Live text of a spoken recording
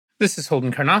This is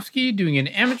Holden Karnofsky doing an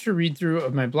amateur read-through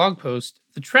of my blog post,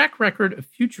 The Track Record of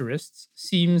Futurists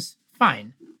Seems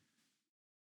Fine.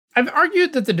 I've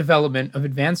argued that the development of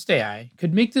advanced AI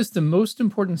could make this the most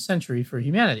important century for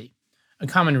humanity. A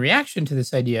common reaction to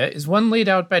this idea is one laid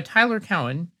out by Tyler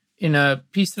Cowen in a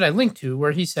piece that I linked to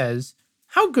where he says,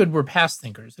 "How good were past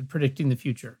thinkers at predicting the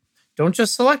future? Don't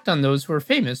just select on those who are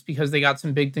famous because they got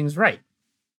some big things right."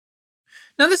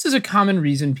 Now, this is a common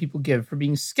reason people give for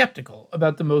being skeptical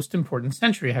about the most important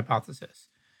century hypothesis,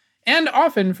 and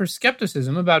often for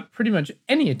skepticism about pretty much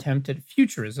any attempt at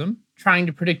futurism, trying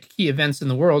to predict key events in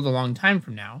the world a long time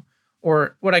from now,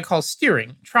 or what I call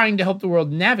steering, trying to help the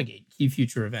world navigate key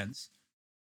future events.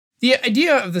 The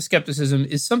idea of the skepticism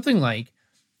is something like,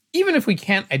 even if we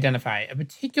can't identify a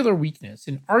particular weakness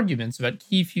in arguments about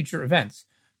key future events,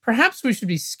 perhaps we should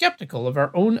be skeptical of our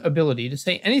own ability to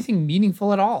say anything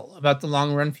meaningful at all about the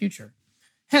long-run future.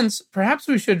 Hence, perhaps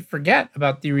we should forget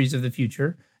about theories of the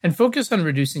future and focus on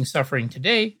reducing suffering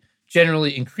today,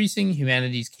 generally increasing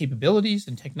humanity's capabilities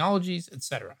and technologies,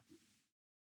 etc.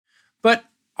 But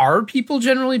are people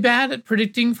generally bad at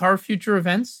predicting far future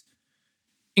events,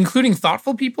 including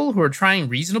thoughtful people who are trying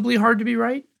reasonably hard to be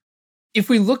right? If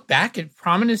we look back at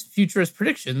prominent futurist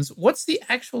predictions, what's the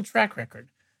actual track record?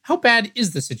 How bad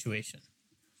is the situation?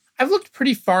 I've looked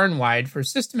pretty far and wide for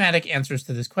systematic answers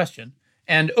to this question,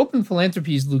 and Open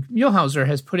Philanthropy's Luke Muehlhauser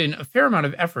has put in a fair amount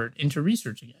of effort into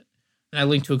researching it, and I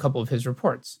linked to a couple of his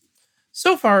reports.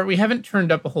 So far, we haven't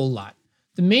turned up a whole lot.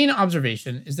 The main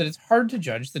observation is that it's hard to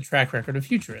judge the track record of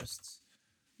futurists.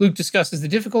 Luke discusses the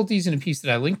difficulties in a piece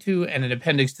that I linked to, and an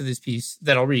appendix to this piece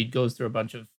that I'll read goes through a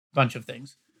bunch of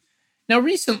things. Now,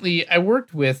 recently, I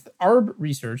worked with ARB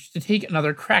Research to take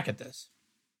another crack at this.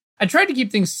 I tried to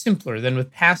keep things simpler than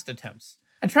with past attempts.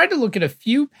 I tried to look at a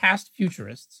few past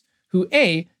futurists who,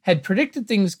 A, had predicted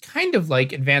things kind of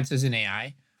like advances in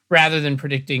AI, rather than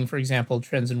predicting, for example,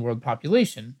 trends in world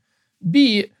population,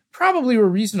 B, probably were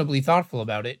reasonably thoughtful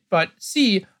about it, but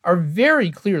C, are very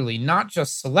clearly not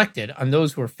just selected on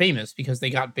those who are famous because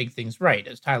they got big things right,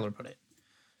 as Tyler put it.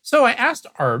 So I asked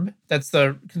ARB, that's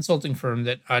the consulting firm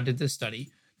that did this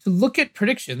study, to look at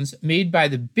predictions made by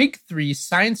the big three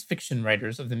science fiction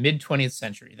writers of the mid-20th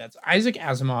century. That's Isaac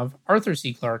Asimov, Arthur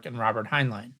C. Clarke, and Robert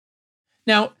Heinlein.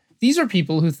 Now, these are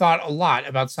people who thought a lot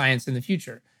about science in the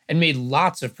future and made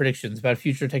lots of predictions about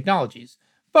future technologies,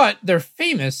 but they're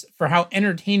famous for how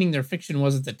entertaining their fiction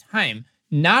was at the time,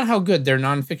 not how good their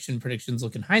nonfiction predictions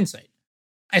look in hindsight.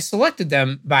 I selected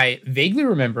them by vaguely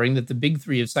remembering that the big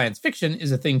three of science fiction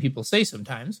is a thing people say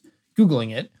sometimes,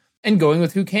 Googling it, and going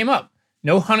with who came up.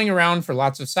 No hunting around for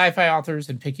lots of sci-fi authors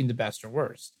and picking the best or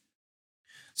worst.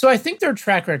 So I think their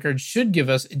track record should give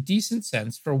us a decent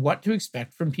sense for what to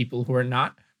expect from people who are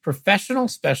not professional,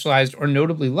 specialized, or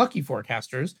notably lucky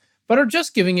forecasters, but are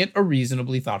just giving it a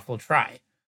reasonably thoughtful try.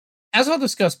 As I'll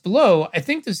discuss below, I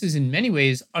think this is in many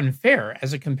ways unfair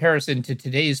as a comparison to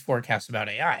today's forecasts about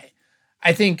AI.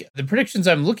 I think the predictions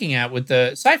I'm looking at with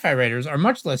the sci-fi writers are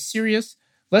much less serious,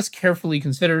 less carefully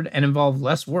considered, and involve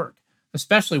less work,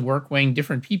 especially work weighing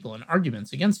different people and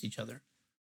arguments against each other.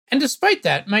 And despite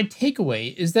that, my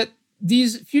takeaway is that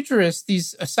these futurists,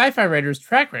 these sci-fi writers'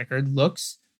 track record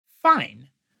looks fine.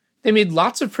 They made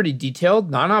lots of pretty detailed,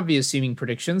 non-obvious seeming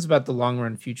predictions about the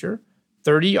long-run future,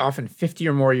 30, often 50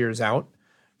 or more years out.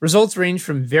 Results range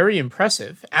from very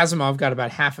impressive, Asimov got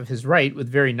about half of his right with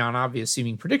very non-obvious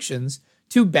seeming predictions,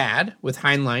 to bad, with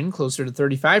Heinlein closer to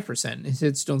 35%, and his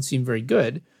hits don't seem very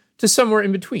good, to somewhere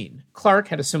in between. Clarke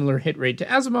had a similar hit rate to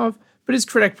Asimov, but his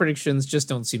correct predictions just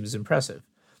don't seem as impressive.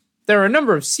 There are a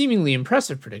number of seemingly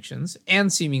impressive predictions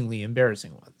and seemingly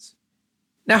embarrassing ones.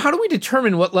 Now, how do we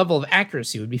determine what level of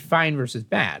accuracy would be fine versus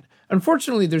bad?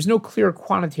 Unfortunately, there's no clear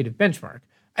quantitative benchmark.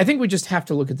 I think we just have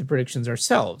to look at the predictions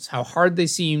ourselves, how hard they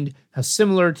seemed, how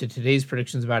similar to today's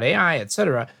predictions about AI,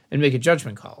 etc., and make a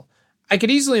judgment call. I could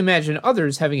easily imagine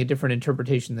others having a different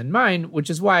interpretation than mine, which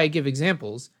is why I give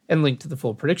examples and link to the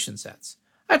full prediction sets.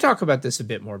 I talk about this a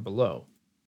bit more below.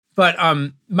 But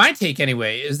my take,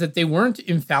 anyway, is that they weren't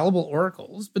infallible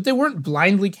oracles, but they weren't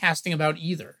blindly casting about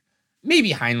either.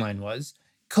 Maybe Heinlein was.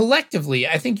 Collectively,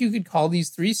 I think you could call these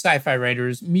three sci-fi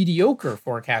writers mediocre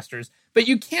forecasters, but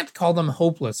you can't call them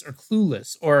hopeless or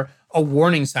clueless or a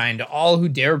warning sign to all who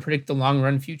dare predict the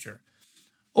long-run future.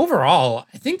 Overall,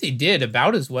 I think they did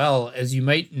about as well as you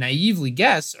might naively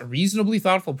guess a reasonably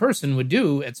thoughtful person would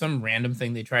do at some random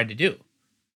thing they tried to do.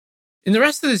 In the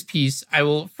rest of this piece, I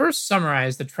will first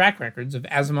summarize the track records of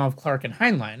Asimov, Clarke, and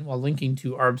Heinlein while linking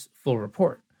to ARB's full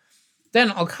report.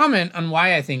 Then I'll comment on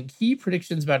why I think key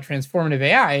predictions about transformative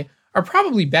AI are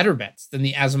probably better bets than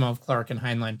the Asimov, Clarke, and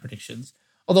Heinlein predictions,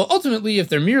 Although ultimately, if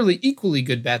they're merely equally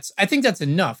good bets, I think that's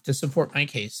enough to support my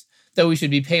case that we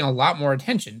should be paying a lot more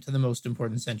attention to the most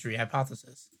important century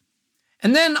hypothesis.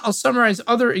 And then I'll summarize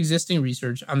other existing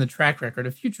research on the track record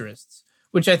of futurists,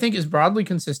 which I think is broadly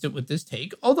consistent with this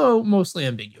take, although mostly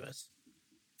ambiguous.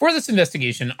 For this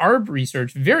investigation, ARB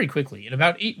research very quickly, in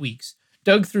about 8 weeks,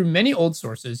 dug through many old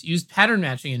sources, used pattern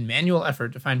matching and manual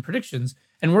effort to find predictions,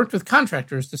 and worked with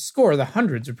contractors to score the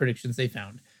hundreds of predictions they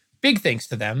found. Big thanks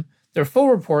to them. Their full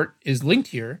report is linked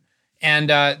here, and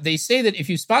they say that if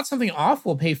you spot something off,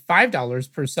 we'll pay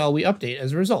 $5 per cell we update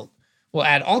as a result. We'll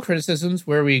add all criticisms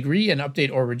where we agree and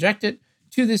update or reject it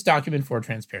to this document for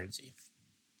transparency.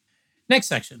 Next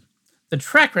section, the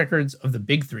track records of the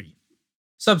big three.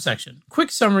 Subsection, quick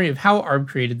summary of how ARB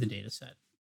created the dataset.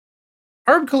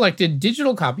 ARB collected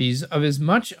digital copies of as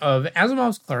much of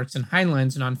Asimov's, Clarke's, and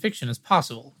Heinlein's nonfiction as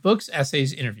possible, books,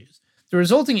 essays, interviews. The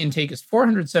resulting intake is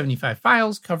 475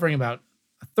 files, covering about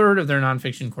a third of their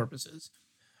nonfiction corpuses.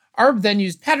 ARB then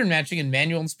used pattern matching and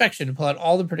manual inspection to pull out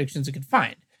all the predictions it could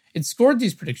find. It scored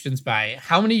these predictions by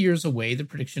how many years away the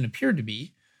prediction appeared to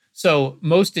be. So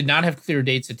most did not have clear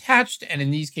dates attached, and in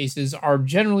these cases, ARB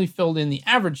generally filled in the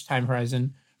average time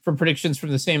horizon for predictions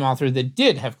from the same author that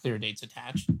did have clear dates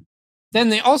attached. Then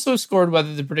they also scored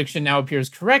whether the prediction now appears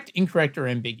correct, incorrect, or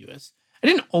ambiguous. I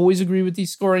didn't always agree with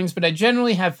these scorings, but I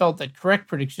generally have felt that correct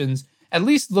predictions at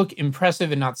least look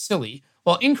impressive and not silly,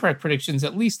 while incorrect predictions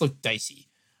at least look dicey.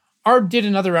 ARB did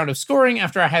another round of scoring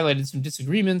after I highlighted some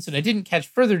disagreements, and I didn't catch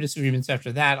further disagreements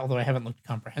after that, although I haven't looked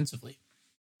comprehensively.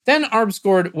 Then ARB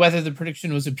scored whether the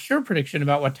prediction was a pure prediction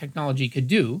about what technology could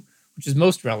do, which is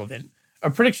most relevant,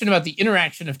 a prediction about the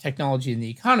interaction of technology in the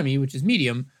economy, which is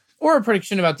medium, or a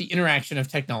prediction about the interaction of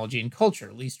technology and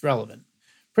culture, least relevant.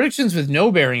 Predictions with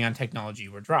no bearing on technology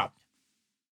were dropped.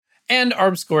 And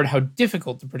ARB scored how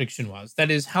difficult the prediction was, that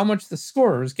is, how much the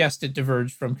scorers guessed it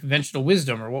diverged from conventional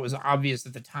wisdom or what was obvious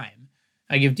at the time.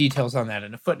 I give details on that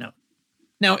in a footnote.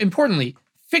 Now, importantly,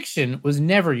 fiction was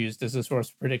never used as a source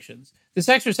for predictions. This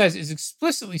exercise is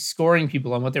explicitly scoring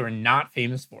people on what they were not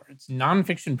famous for. It's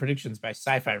nonfiction predictions by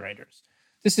sci-fi writers.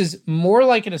 This is more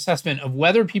like an assessment of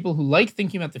whether people who like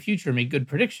thinking about the future make good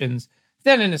predictions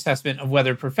than an assessment of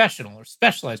whether professional or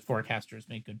specialized forecasters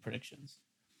make good predictions.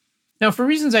 Now, for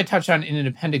reasons I touch on in an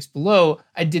appendix below,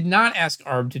 I did not ask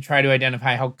ARB to try to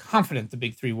identify how confident the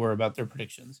big three were about their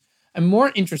predictions. I'm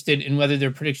more interested in whether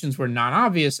their predictions were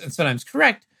non-obvious and sometimes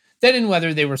correct than in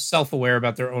whether they were self-aware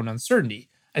about their own uncertainty.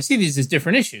 I see these as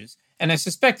different issues, and I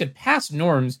suspect that past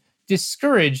norms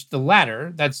discouraged the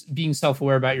latter, that's being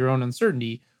self-aware about your own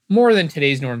uncertainty, more than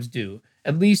today's norms do,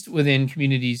 at least within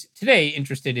communities today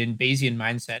interested in Bayesian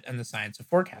mindset and the science of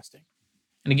forecasting.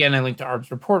 And again, I linked to ARB's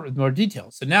report with more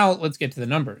details. So now let's get to the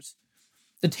numbers.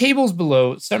 The tables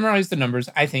below summarize the numbers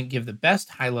I think give the best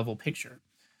high-level picture.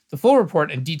 The full report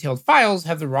and detailed files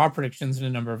have the raw predictions and a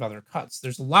number of other cuts.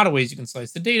 There's a lot of ways you can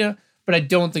slice the data, but I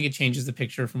don't think it changes the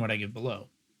picture from what I give below.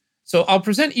 So I'll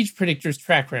present each predictor's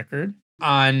track record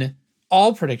on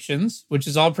all predictions, which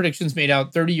is all predictions made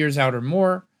out 30 years out or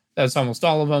more. That's almost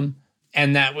all of them.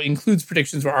 And that includes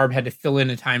predictions where ARB had to fill in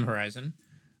a time horizon.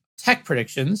 Tech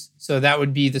predictions, so that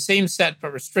would be the same set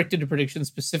but restricted to predictions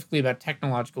specifically about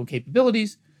technological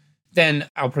capabilities. Then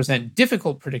I'll present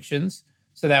difficult predictions,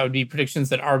 so that would be predictions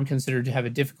that ARB considered to have a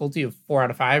difficulty of 4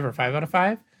 out of 5 or 5 out of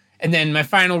 5. And then my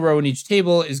final row in each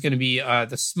table is going to be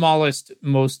the smallest,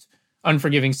 most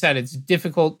unforgiving set. It's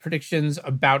difficult predictions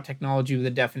about technology with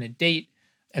a definite date,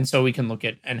 and so we can look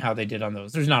at and how they did on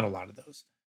those. There's not a lot of those.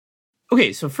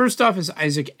 Okay, so first off is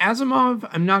Isaac Asimov.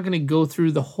 I'm not going to go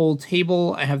through the whole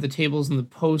table. I have the tables in the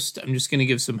post. I'm just going to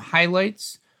give some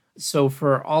highlights. So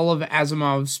for all of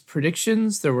Asimov's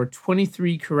predictions, there were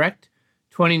 23 correct,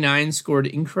 29 scored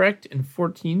incorrect, and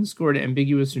 14 scored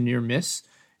ambiguous or near miss.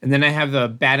 And then I have the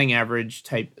batting average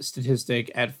type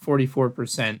statistic at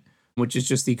 44%, which is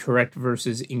just the correct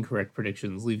versus incorrect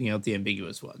predictions, leaving out the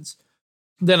ambiguous ones.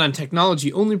 Then on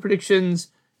technology-only predictions,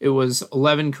 it was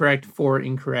 11 correct, 4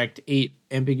 incorrect, 8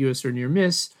 ambiguous or near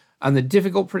miss. On the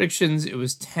difficult predictions, it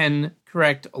was 10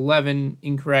 correct, 11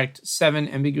 incorrect, 7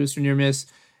 ambiguous or near miss.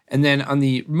 And then on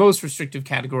the most restrictive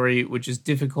category, which is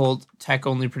difficult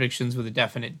tech-only predictions with a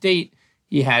definite date,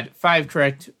 he had 5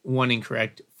 correct, 1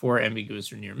 incorrect, 4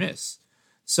 ambiguous or near miss.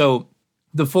 So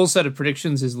the full set of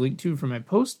predictions is linked to from my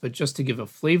post, but just to give a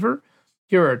flavor,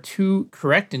 here are 2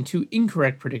 correct and 2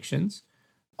 incorrect predictions.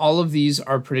 All of these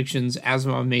are predictions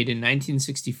Asimov made in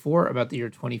 1964 about the year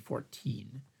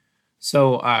 2014.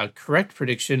 So correct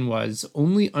prediction was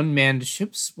only unmanned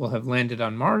ships will have landed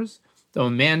on Mars, though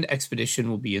a manned expedition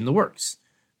will be in the works.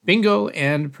 Bingo,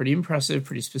 and pretty impressive,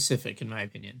 pretty specific in my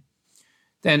opinion.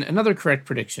 Then another correct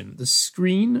prediction. The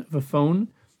screen of a phone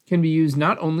can be used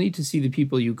not only to see the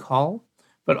people you call,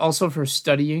 but also for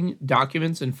studying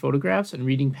documents and photographs and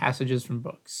reading passages from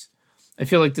books. I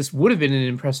feel like this would have been an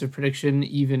impressive prediction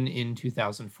even in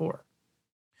 2004.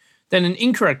 Then an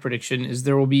incorrect prediction is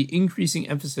there will be increasing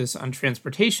emphasis on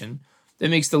transportation that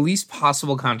makes the least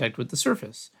possible contact with the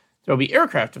surface. There will be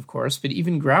aircraft, of course, but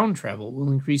even ground travel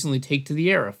will increasingly take to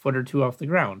the air a foot or two off the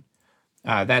ground.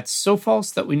 That's so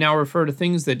false that we now refer to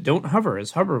things that don't hover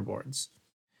as hoverboards.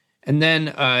 And then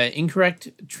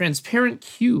incorrect, transparent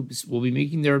cubes will be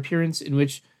making their appearance in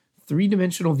which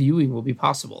three-dimensional viewing will be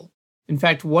possible. In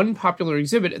fact, one popular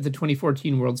exhibit at the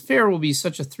 2014 World's Fair will be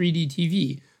such a 3D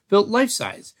TV, built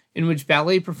life-size, in which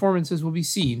ballet performances will be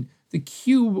seen. The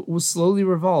cube will slowly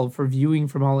revolve for viewing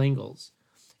from all angles.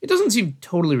 It doesn't seem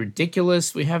totally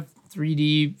ridiculous. We have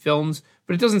 3D films,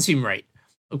 but it doesn't seem right.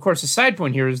 Of course, a side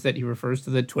point here is that he refers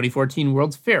to the 2014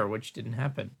 World's Fair, which didn't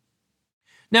happen.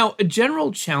 Now, a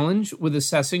general challenge with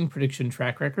assessing prediction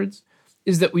track records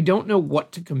is that we don't know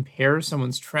what to compare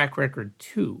someone's track record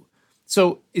to.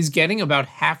 So, is getting about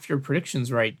half your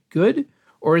predictions right good?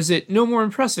 Or is it no more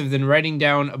impressive than writing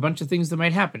down a bunch of things that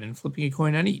might happen and flipping a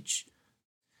coin on each?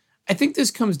 I think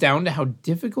this comes down to how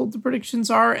difficult the predictions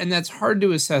are, and that's hard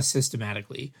to assess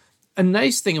systematically. A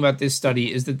nice thing about this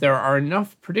study is that there are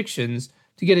enough predictions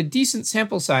to get a decent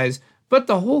sample size, but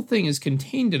the whole thing is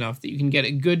contained enough that you can get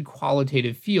a good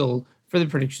qualitative feel for the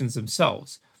predictions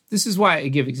themselves. This is why I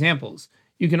give examples.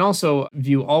 You can also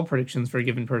view all predictions for a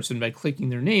given person by clicking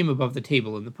their name above the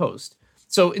table in the post.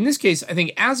 So in this case, I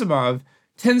think Asimov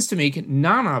tends to make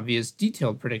non-obvious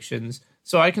detailed predictions,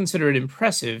 so I consider it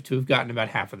impressive to have gotten about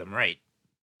half of them right.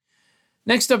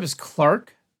 Next up is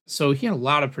Clark. So he had a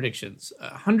lot of predictions.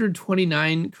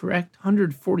 129 correct,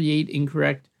 148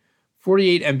 incorrect,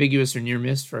 48 ambiguous or near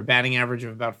miss for a batting average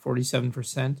of about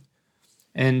 47%.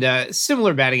 And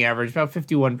similar batting average, about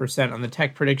 51% on the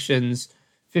tech predictions,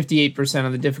 58%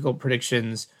 on the difficult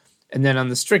predictions. And then on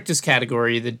the strictest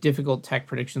category, the difficult tech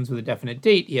predictions with a definite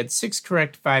date, he had 6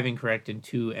 correct, 5 incorrect, and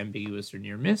 2 ambiguous or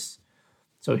near miss.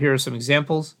 So here are some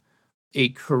examples. A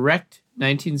correct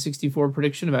 1964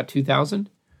 prediction about 2000.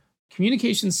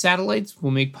 Communication satellites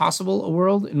will make possible a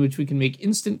world in which we can make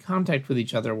instant contact with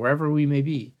each other wherever we may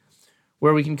be,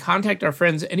 where we can contact our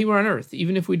friends anywhere on Earth,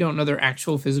 even if we don't know their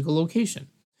actual physical location.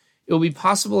 It will be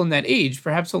possible in that age,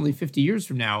 perhaps only 50 years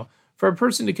from now, for a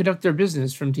person to conduct their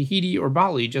business from Tahiti or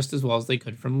Bali just as well as they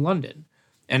could from London.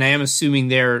 And I am assuming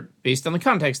there, based on the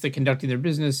context, that conducting their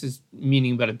business is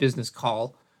meaning but a business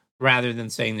call, rather than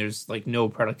saying there's like no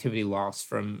productivity loss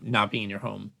from not being in your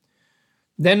home.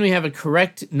 Then we have a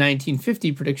correct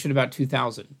 1950 prediction about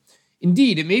 2000.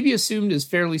 Indeed, it may be assumed as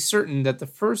fairly certain that the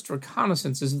first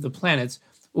reconnaissances of the planets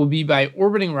will be by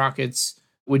orbiting rockets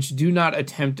which do not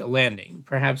attempt a landing,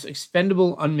 perhaps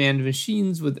expendable unmanned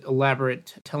machines with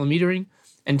elaborate telemetering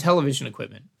and television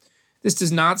equipment. This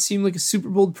does not seem like a super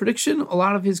bold prediction. A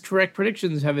lot of his correct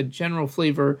predictions have a general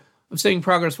flavor of saying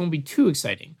progress won't be too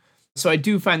exciting. So I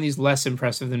do find these less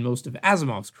impressive than most of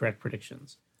Asimov's correct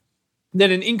predictions.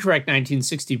 Then an incorrect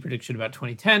 1960 prediction about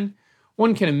 2010.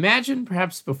 One can imagine,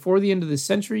 perhaps before the end of this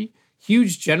century,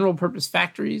 huge general-purpose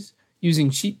factories using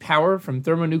cheap power from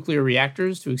thermonuclear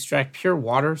reactors to extract pure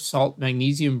water, salt,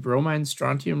 magnesium, bromine,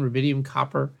 strontium, rubidium,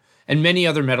 copper, and many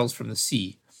other metals from the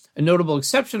sea. A notable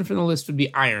exception from the list would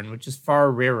be iron, which is far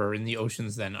rarer in the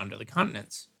oceans than under the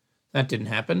continents. That didn't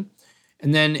happen.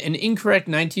 And then an incorrect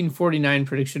 1949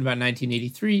 prediction about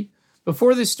 1983.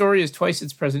 Before this story is twice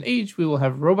its present age, we will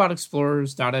have robot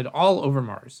explorers dotted all over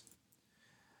Mars.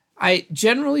 I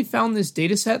generally found this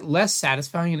dataset less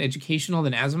satisfying and educational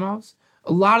than Asimov's.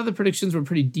 A lot of the predictions were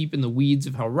pretty deep in the weeds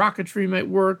of how rocketry might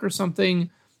work or something,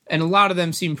 and a lot of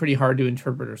them seemed pretty hard to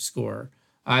interpret or score.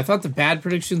 I thought the bad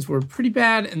predictions were pretty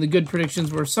bad, and the good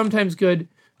predictions were sometimes good,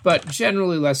 but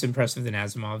generally less impressive than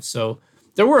Asimov's. So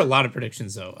there were a lot of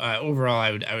predictions, though. Overall,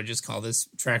 I would just call this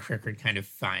track record kind of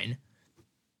fine.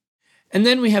 And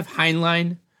then we have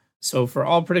Heinlein. So for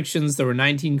all predictions, there were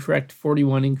 19 correct,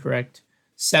 41 incorrect,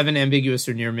 7 ambiguous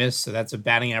or near miss. So that's a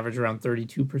batting average around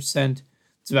 32%.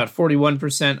 It's about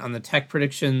 41% on the tech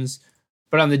predictions.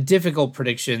 But on the difficult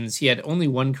predictions, he had only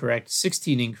 1 correct,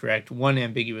 16 incorrect, 1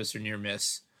 ambiguous or near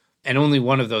miss. And only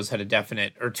one of those had a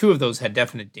definite, or 2 of those had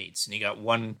definite dates. And he got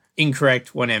 1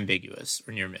 incorrect, 1 ambiguous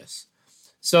or near miss.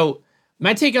 So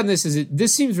my take on this is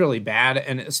this seems really bad,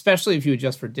 and especially if you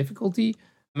adjust for difficulty.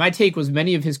 My take was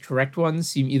many of his correct ones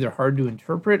seem either hard to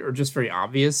interpret or just very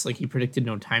obvious, like he predicted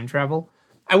no time travel.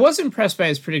 I was impressed by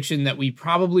his prediction that we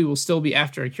probably will still be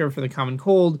after a cure for the common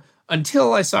cold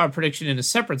until I saw a prediction in a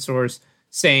separate source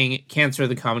saying cancer,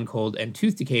 the common cold, and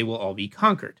tooth decay will all be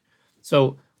conquered.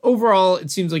 So overall,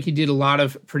 it seems like he did a lot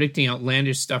of predicting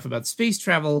outlandish stuff about space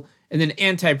travel and then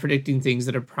anti-predicting things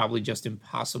that are probably just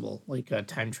impossible, like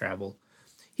time travel.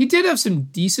 He did have some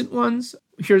decent ones.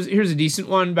 Here's a decent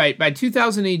one. By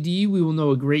 2000 AD, we will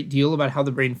know a great deal about how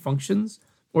the brain functions,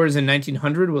 whereas in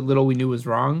 1900, what little we knew was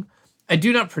wrong. I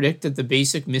do not predict that the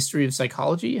basic mystery of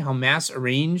psychology, how mass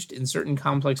arranged in certain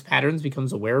complex patterns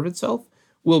becomes aware of itself,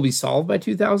 will be solved by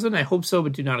 2000. I hope so,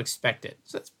 but do not expect it.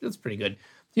 So that's pretty good.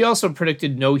 He also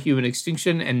predicted no human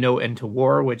extinction and no end to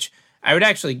war, which I would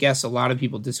actually guess a lot of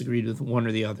people disagreed with one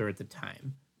or the other at the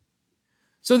time.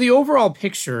 So the overall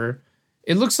picture,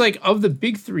 it looks like of the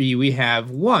big three, we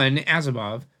have one,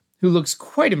 Asimov, who looks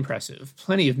quite impressive.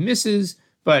 Plenty of misses,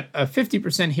 but a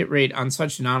 50% hit rate on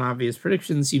such non-obvious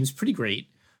predictions seems pretty great.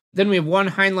 Then we have one,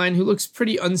 Heinlein, who looks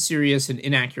pretty unserious and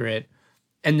inaccurate.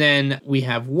 And then we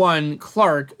have one,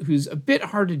 Clark, who's a bit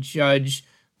hard to judge,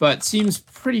 but seems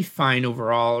pretty fine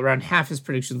overall. Around half his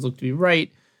predictions look to be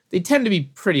right. They tend to be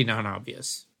pretty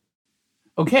non-obvious.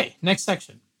 Okay, next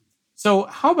section. So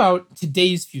how about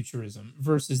today's futurism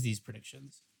versus these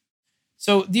predictions?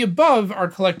 So the above are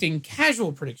collecting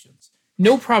casual predictions.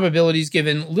 No probabilities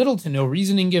given, little to no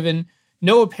reasoning given,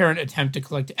 no apparent attempt to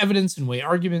collect evidence and weigh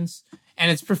arguments,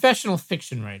 and it's professional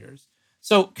fiction writers.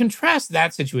 So contrast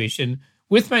that situation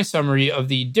with my summary of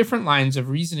the different lines of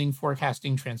reasoning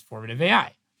forecasting transformative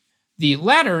AI. The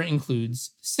latter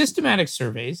includes systematic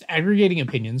surveys aggregating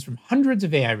opinions from hundreds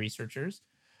of AI researchers,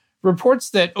 reports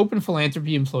that open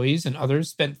philanthropy employees and others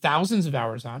spent thousands of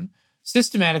hours on,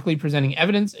 systematically presenting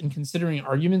evidence and considering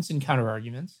arguments and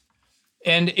counterarguments,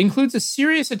 and includes a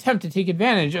serious attempt to take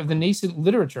advantage of the nascent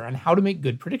literature on how to make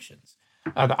good predictions.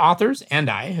 The authors and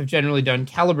I have generally done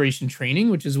calibration training,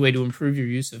 which is a way to improve your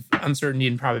use of uncertainty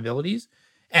and probabilities,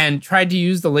 and tried to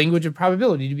use the language of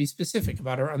probability to be specific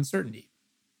about our uncertainty.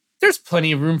 There's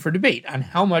plenty of room for debate on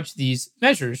how much these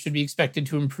measures should be expected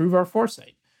to improve our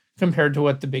foresight compared to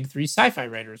what the big three sci-fi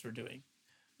writers were doing.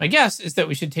 My guess is that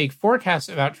we should take forecasts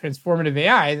about transformative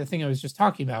AI, the thing I was just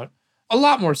talking about, a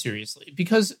lot more seriously,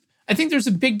 because I think there's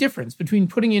a big difference between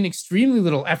putting in extremely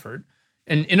little effort,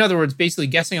 and in other words, basically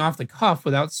guessing off the cuff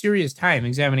without serious time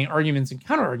examining arguments and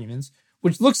counterarguments,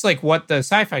 which looks like what the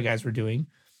sci-fi guys were doing,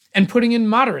 and putting in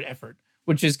moderate effort,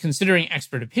 which is considering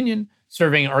expert opinion,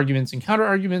 surveying arguments and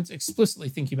counterarguments, explicitly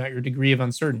thinking about your degree of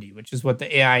uncertainty, which is what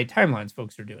the AI timelines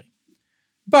folks are doing.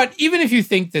 But even if you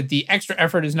think that the extra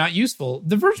effort is not useful,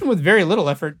 the version with very little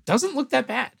effort doesn't look that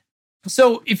bad.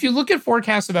 So if you look at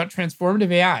forecasts about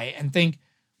transformative AI and think,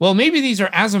 well, maybe these are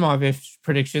Asimov-ish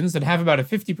predictions that have about a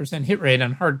 50% hit rate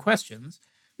on hard questions,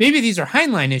 maybe these are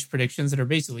Heinlein-ish predictions that are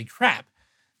basically crap,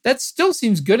 that still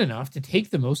seems good enough to take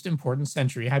the most important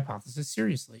century hypothesis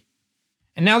seriously.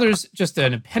 And now there's just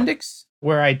an appendix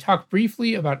where I talk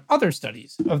briefly about other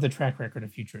studies of the track record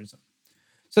of futurism.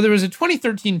 So there was a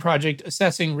 2013 project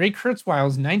assessing Ray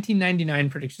Kurzweil's 1999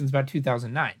 predictions about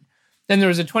 2009. Then there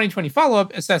was a 2020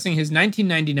 follow-up assessing his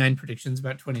 1999 predictions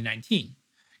about 2019.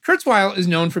 Kurzweil is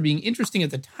known for being interesting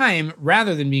at the time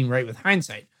rather than being right with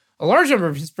hindsight. A large number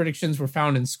of his predictions were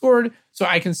found and scored, so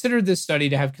I considered this study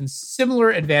to have similar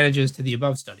advantages to the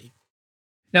above study.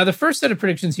 Now, the first set of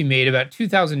predictions he made about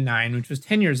 2009, which was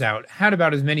 10 years out, had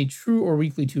about as many true or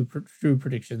weakly true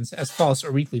predictions as false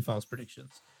or weakly false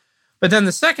predictions. But then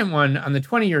the second one on the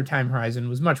 20-year time horizon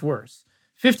was much worse.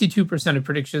 52% of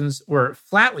predictions were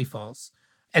flatly false,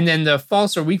 and then the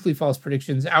false or weakly false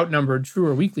predictions outnumbered true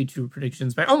or weakly true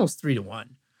predictions by almost 3 to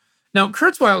 1. Now,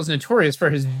 Kurzweil is notorious for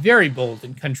his very bold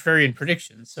and contrarian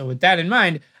predictions, so with that in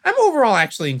mind, I'm overall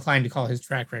actually inclined to call his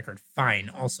track record fine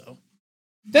also.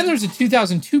 Then there's a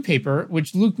 2002 paper,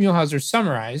 which Luke Muehlhauser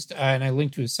summarized, and I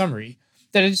linked to his summary,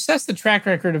 that assessed the track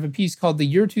record of a piece called The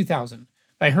Year 2000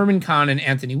 by Herman Kahn and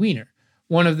Anthony Weiner,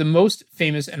 one of the most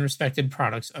famous and respected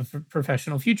products of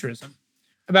professional futurism.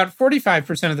 About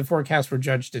 45% of the forecasts were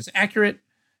judged as accurate.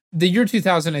 The Year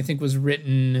 2000, I think, was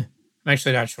written, I'm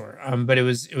actually not sure, but it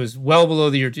was well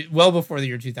below well before the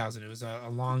year 2000. It was a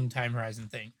long time horizon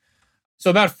thing.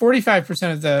 So about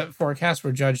 45% of the forecasts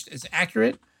were judged as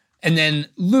accurate. And then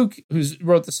Luke, who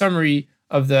wrote the summary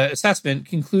of the assessment,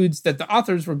 concludes that the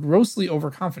authors were grossly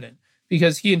overconfident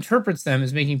because he interprets them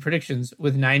as making predictions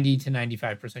with 90 to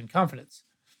 95% confidence.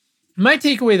 My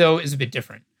takeaway, though, is a bit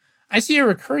different. I see a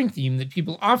recurring theme that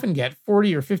people often get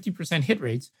 40 or 50% hit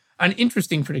rates on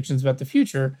interesting predictions about the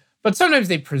future, but sometimes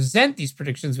they present these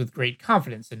predictions with great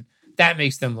confidence, and that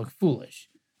makes them look foolish.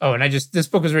 Oh, and this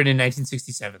book was written in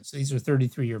 1967, so these are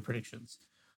 33-year predictions.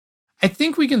 I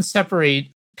think we can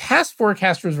separate past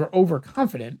forecasters were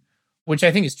overconfident, which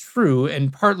I think is true,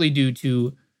 and partly due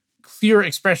to clear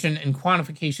expression and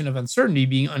quantification of uncertainty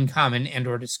being uncommon and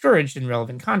or discouraged in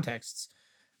relevant contexts.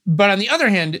 But on the other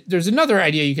hand, there's another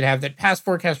idea you could have that past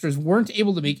forecasters weren't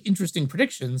able to make interesting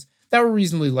predictions that were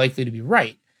reasonably likely to be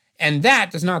right. And that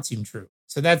does not seem true.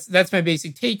 So that's my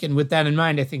basic take. And with that in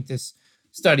mind, I think this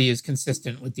study is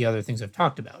consistent with the other things I've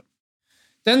talked about.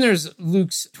 Then there's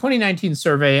Luke's 2019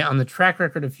 survey on the track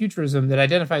record of futurism that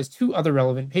identifies two other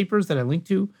relevant papers that I linked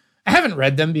to. I haven't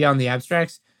read them beyond the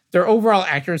abstracts. Their overall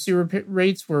accuracy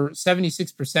rates were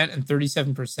 76% and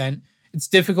 37%. It's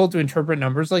difficult to interpret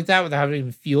numbers like that without having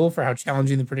a feel for how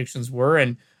challenging the predictions were,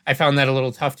 and I found that a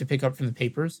little tough to pick up from the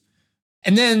papers.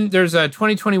 And then there's a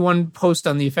 2021 post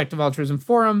on the Effective Altruism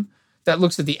Forum that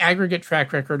looks at the aggregate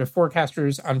track record of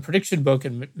forecasters on Prediction Book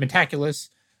and Metaculus.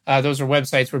 Those are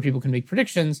websites where people can make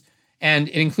predictions, and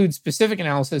it includes specific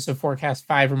analysis of forecasts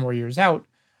 5 or more years out.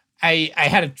 I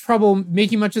had a trouble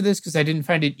making much of this because I didn't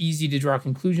find it easy to draw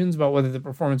conclusions about whether the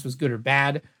performance was good or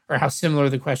bad, or how similar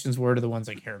the questions were to the ones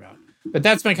I care about. But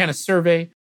that's my kind of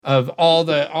survey of all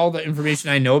the information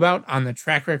I know about on the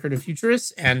track record of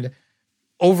futurists. And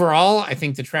overall, I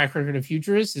think the track record of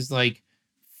futurists is like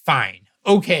fine,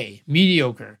 okay,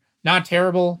 mediocre, not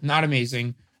terrible, not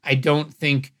amazing. I don't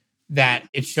think that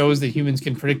it shows that humans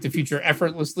can predict the future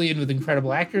effortlessly and with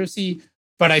incredible accuracy.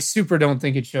 But I super don't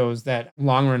think it shows that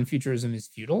long-run futurism is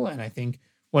futile. And I think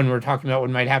when we're talking about what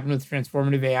might happen with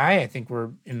transformative AI, I think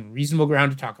we're in reasonable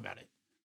ground to talk about it.